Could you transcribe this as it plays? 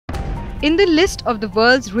In the list of the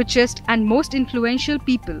world's richest and most influential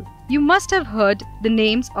people, you must have heard the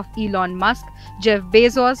names of Elon Musk, Jeff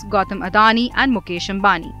Bezos, Gautam Adani and Mukesh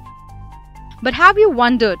Ambani. But have you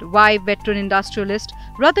wondered why veteran industrialist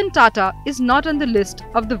Ratan Tata is not on the list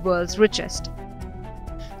of the world's richest?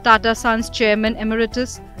 Tata Sons Chairman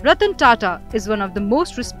Emeritus Ratan Tata is one of the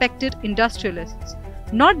most respected industrialists,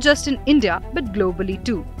 not just in India but globally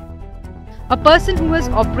too. A person who has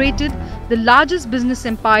operated the largest business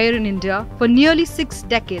empire in India for nearly 6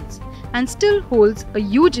 decades and still holds a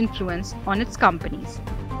huge influence on its companies.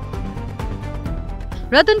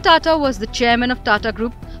 Ratan Tata was the chairman of Tata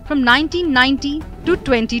Group from 1990 to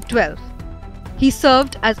 2012. He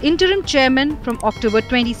served as interim chairman from October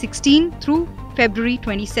 2016 through February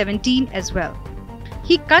 2017 as well.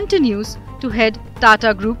 He continues to head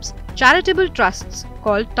Tata Group's charitable trusts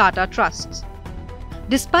called Tata Trusts.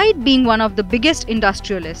 Despite being one of the biggest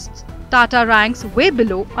industrialists, Tata ranks way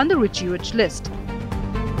below on the rich list.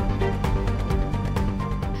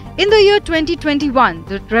 In the year 2021,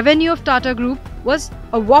 the revenue of Tata Group was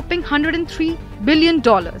a whopping $103 billion.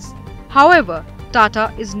 However,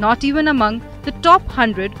 Tata is not even among the top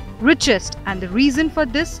 100 richest, and the reason for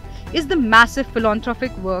this is the massive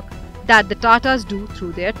philanthropic work that the Tatas do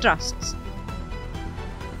through their trusts.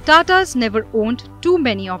 Tatas never owned too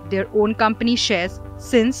many of their own company shares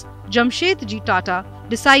since Jamshedji Tata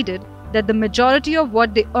decided that the majority of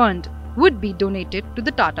what they earned would be donated to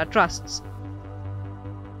the Tata Trusts.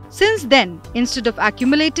 Since then, instead of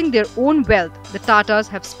accumulating their own wealth, the Tatas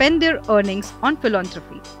have spent their earnings on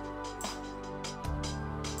philanthropy.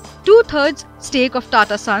 2/3 stake of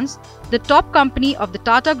Tata Sons, the top company of the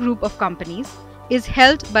Tata Group of companies, is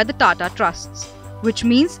held by the Tata Trusts, which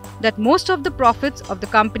means that most of the profits of the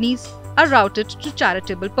companies are routed to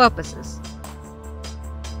charitable purposes.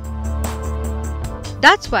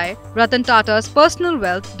 That's why Ratan Tata's personal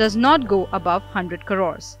wealth does not go above 100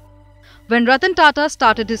 crores. When Ratan Tata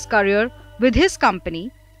started his career with his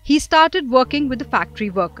company, he started working with the factory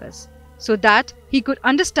workers so that he could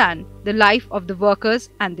understand the life of the workers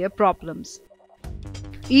and their problems.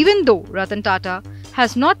 Even though Ratan Tata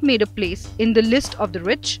has not made a place in the list of the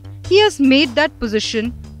rich, he has made that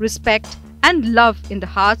position, respect and love in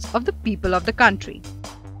the hearts of the people of the country.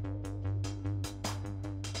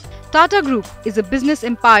 Tata Group is a business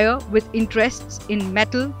empire with interests in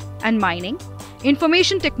metal and mining,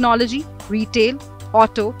 information technology, retail,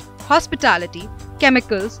 auto, hospitality,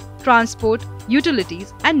 chemicals, transport,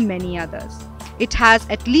 utilities, and many others. It has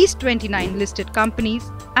at least 29 listed companies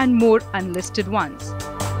and more unlisted ones.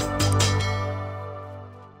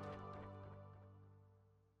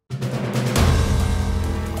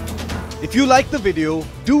 If you like the video,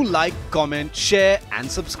 do like, comment, share, and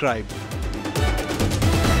subscribe.